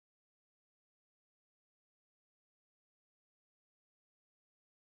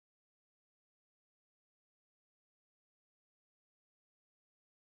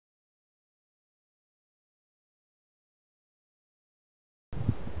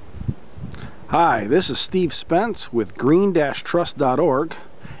Hi, this is Steve Spence with green-trust.org,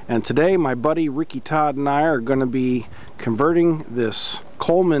 and today my buddy Ricky Todd and I are going to be converting this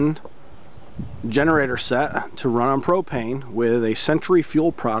Coleman generator set to run on propane with a Century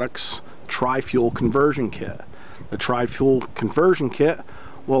Fuel Products Trifuel conversion kit. The Trifuel conversion kit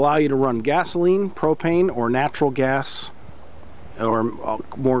will allow you to run gasoline, propane, or natural gas, or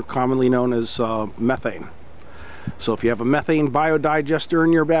more commonly known as methane. So if you have a methane biodigester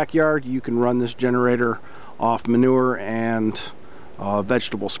in your backyard, you can run this generator off manure and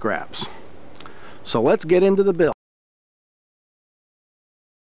vegetable scraps. So let's get into the build.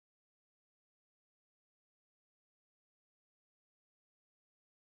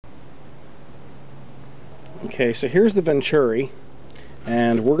 Okay, so here's the Venturi,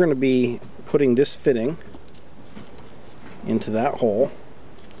 and we're going to be putting this fitting into that hole.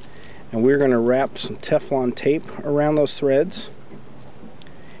 And we're going to wrap some Teflon tape around those threads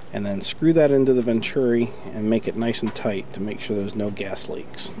and then screw that into the Venturi and make it nice and tight to make sure there's no gas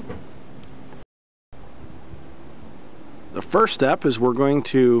leaks. The first step is we're going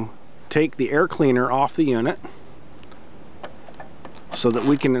to take the air cleaner off the unit so that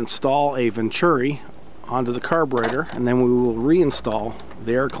we can install a Venturi onto the carburetor, and then we will reinstall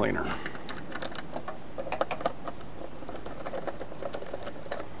the air cleaner.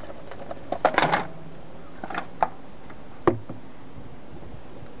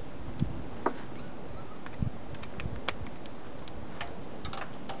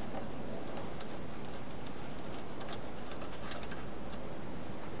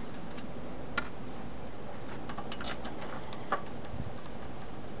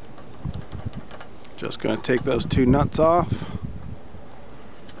 Just going to take those two nuts off,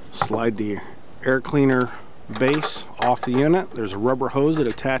 slide the air cleaner base off the unit. There's a rubber hose that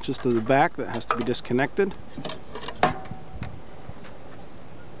attaches to the back that has to be disconnected.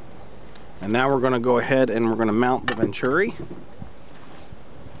 And now we're going to go ahead and we're going to mount the Venturi.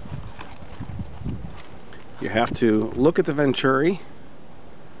 You have to look at the Venturi.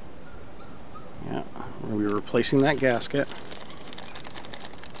 Yeah, we're replacing that gasket.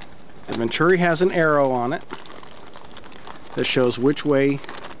 The Venturi has an arrow on it that shows which way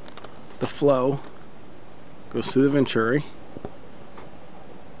the flow goes through the Venturi.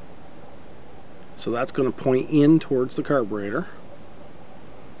 So that's going to point in towards the carburetor.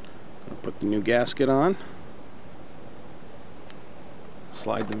 I'll put the new gasket on.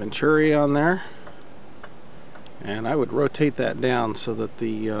 Slide the Venturi on there. And I would rotate that down so that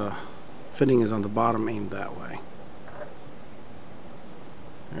the fitting is on the bottom, aimed that way.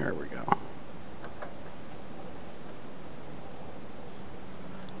 There we go.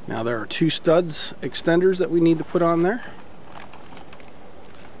 Now there are two studs extenders that we need to put on there.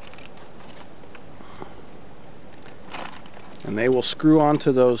 And they will screw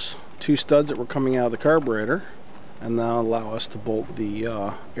onto those two studs that were coming out of the carburetor, and they'll allow us to bolt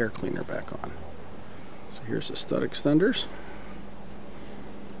the air cleaner back on. So here's the stud extenders.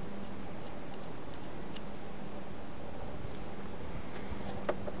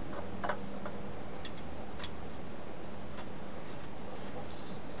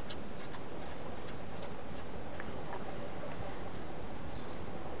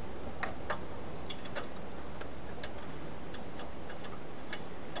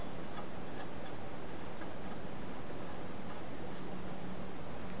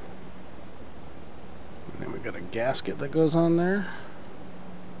 Got a gasket that goes on there.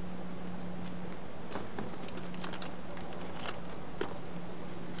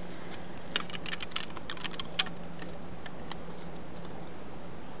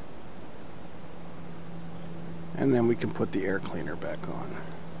 And then we can put the air cleaner back on.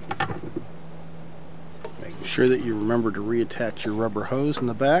 Making sure that you remember to reattach your rubber hose in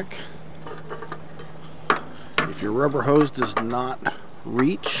the back. If your rubber hose does not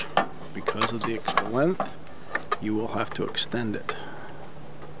reach because of the extra length, you will have to extend it.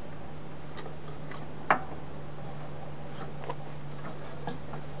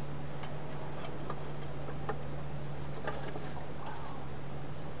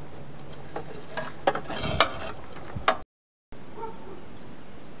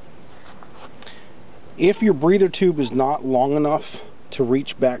 If your breather tube is not long enough to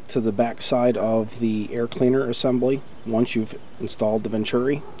reach back to the back side of the air cleaner assembly, once you've installed the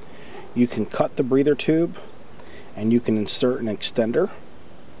Venturi, you can cut the breather tube and you can insert an extender.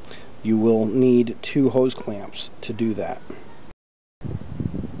 You will need two hose clamps to do that.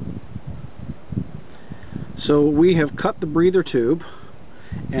 So we have cut the breather tube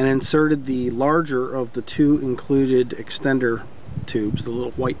and inserted the larger of the two included extender tubes, the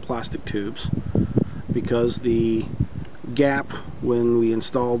little white plastic tubes, because the gap when we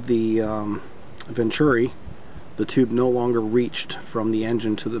installed the venturi, the tube no longer reached from the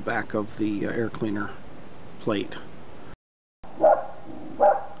engine to the back of the air cleaner plate.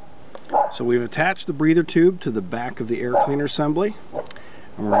 So we've attached the breather tube to the back of the air cleaner assembly,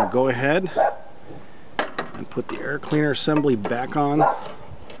 and we're going to go ahead and put the air cleaner assembly back on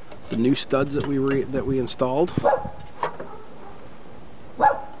the new studs that we installed.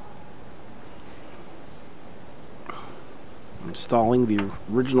 Installing the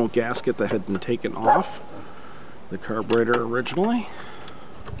original gasket that had been taken off the carburetor originally.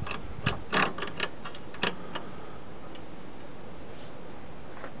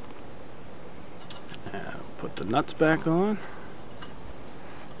 And put the nuts back on.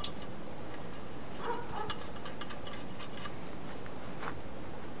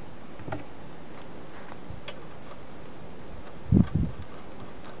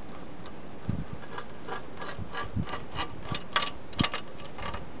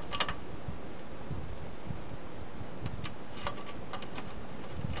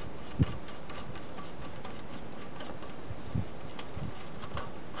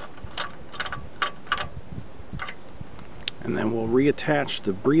 And then we'll reattach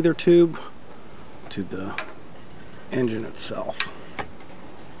the breather tube to the engine itself.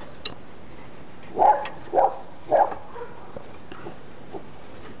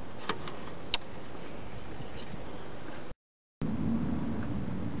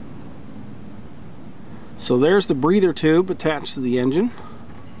 So there's the breather tube attached to the engine.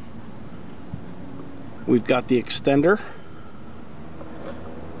 We've got the extender,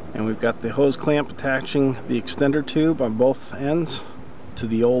 and we've got the hose clamp attaching the extender tube on both ends to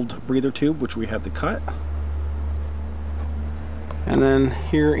the old breather tube, which we had to cut. And then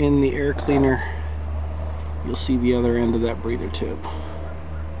here in the air cleaner, you'll see the other end of that breather tube.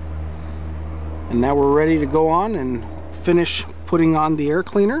 And now we're ready to go on and finish putting on the air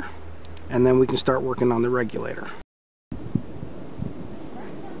cleaner, and then we can start working on the regulator.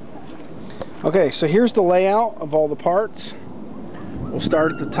 Okay, so here's the layout of all the parts. We'll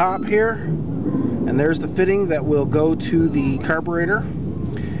start at the top here, and there's the fitting that will go to the carburetor,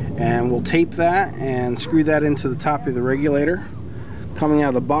 and we'll tape that and screw that into the top of the regulator. Coming out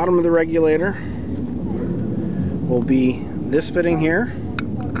of the bottom of the regulator will be this fitting here,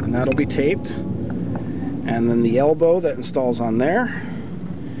 and that'll be taped, and then the elbow that installs on there,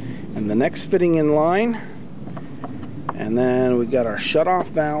 and the next fitting in line, and then we got our shutoff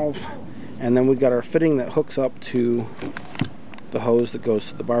valve, and then we got our fitting that hooks up to the hose that goes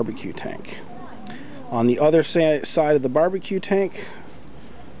to the barbecue tank. On the other side of the barbecue tank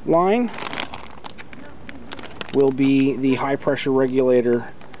line will be the high pressure regulator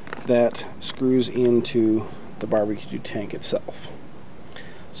that screws into the barbecue tank itself.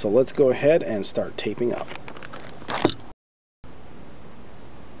 So let's go ahead and start taping up.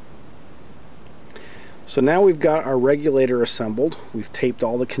 So now we've got our regulator assembled. We've taped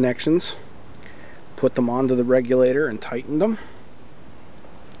all the connections, put them onto the regulator and tightened them.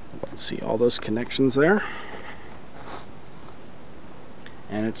 See all those connections there.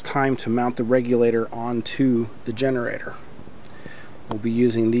 And it's time to mount the regulator onto the generator. We'll be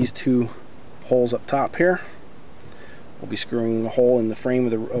using these two holes up top here. We'll be screwing a hole in the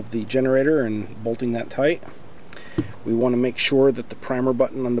frame of the generator and bolting that tight. We want to make sure that the primer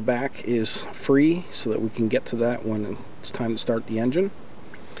button on the back is free so that we can get to that when it's time to start the engine.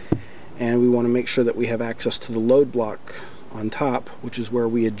 And we want to make sure that we have access to the load block on top, which is where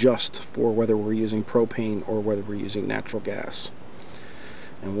we adjust for whether we're using propane or whether we're using natural gas.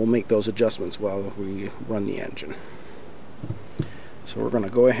 And we'll make those adjustments while we run the engine. So we're going to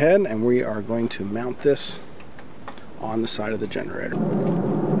go ahead and we are going to mount this on the side of the generator.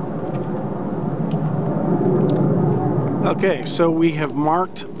 Okay, so we have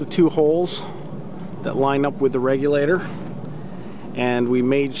marked the two holes that line up with the regulator, and we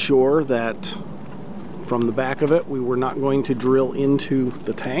made sure that from the back of it we were not going to drill into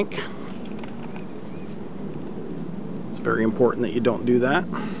the tank. It's very important that you don't do that.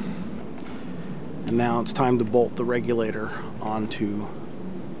 And now it's time to bolt the regulator onto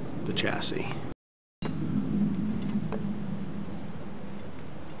the chassis.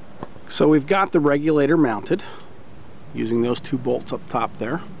 So we've got the regulator mounted using those two bolts up top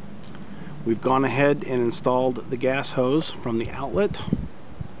there. We've gone ahead and installed the gas hose from the outlet,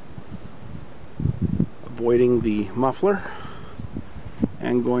 avoiding the muffler,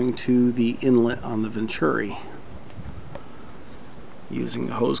 and going to the inlet on the venturi using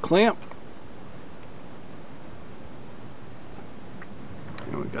the hose clamp.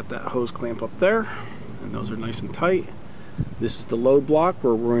 And we've got that hose clamp up there, and those are nice and tight. This is the load block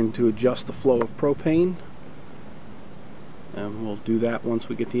where we're going to adjust the flow of propane And we'll do that once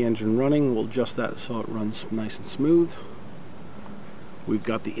we get the engine running. We'll adjust that so it runs nice and smooth. We've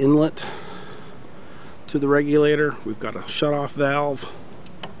got the inlet to the regulator. We've got a shut-off valve.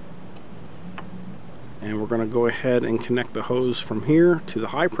 And we're going to go ahead and connect the hose from here to the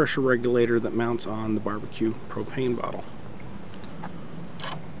high pressure regulator that mounts on the barbecue propane bottle.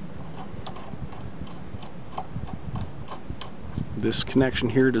 This connection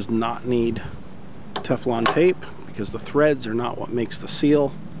here does not need Teflon tape because the threads are not what makes the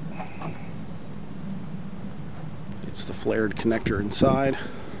seal. It's the flared connector inside.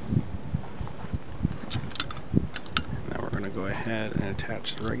 Now we're going to go ahead and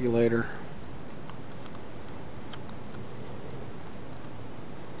attach the regulator.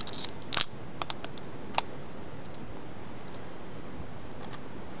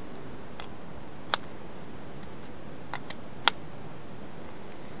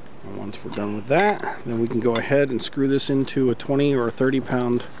 Once we're done with that, then we can go ahead and screw this into a 20 or 30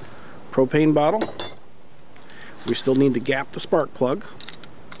 pound propane bottle. We still need to gap the spark plug,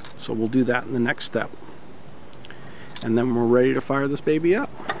 so we'll do that in the next step. And then we're ready to fire this baby up.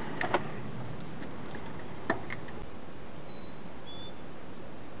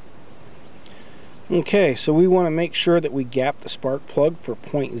 Okay, so we want to make sure that we gap the spark plug for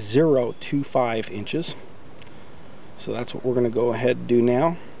 0.025 inches. So that's what we're going to go ahead and do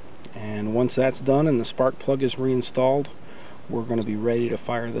now. And once that's done and the spark plug is reinstalled, we're going to be ready to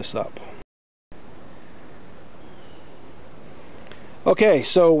fire this up. Okay,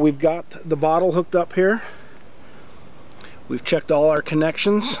 so we've got the bottle hooked up here. We've checked all our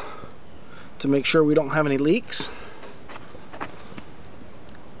connections to make sure we don't have any leaks.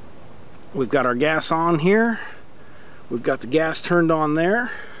 We've got our gas on here. We've got the gas turned on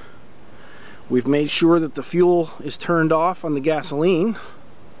there. We've made sure that the fuel is turned off on the gasoline.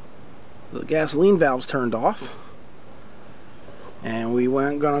 The gasoline valve's turned off. And we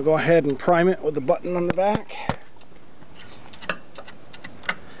were going to go ahead and prime it with the button on the back.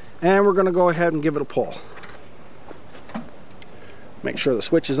 And we're going to go ahead and give it a pull. Make sure the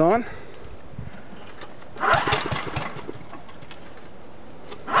switch is on.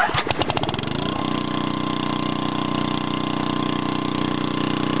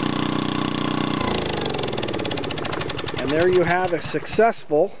 And there you have a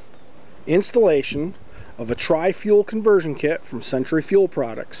successful installation of a tri-fuel conversion kit from Century Fuel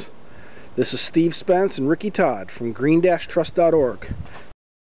Products. This is Steve Spence and Ricky Todd from green-trust.org.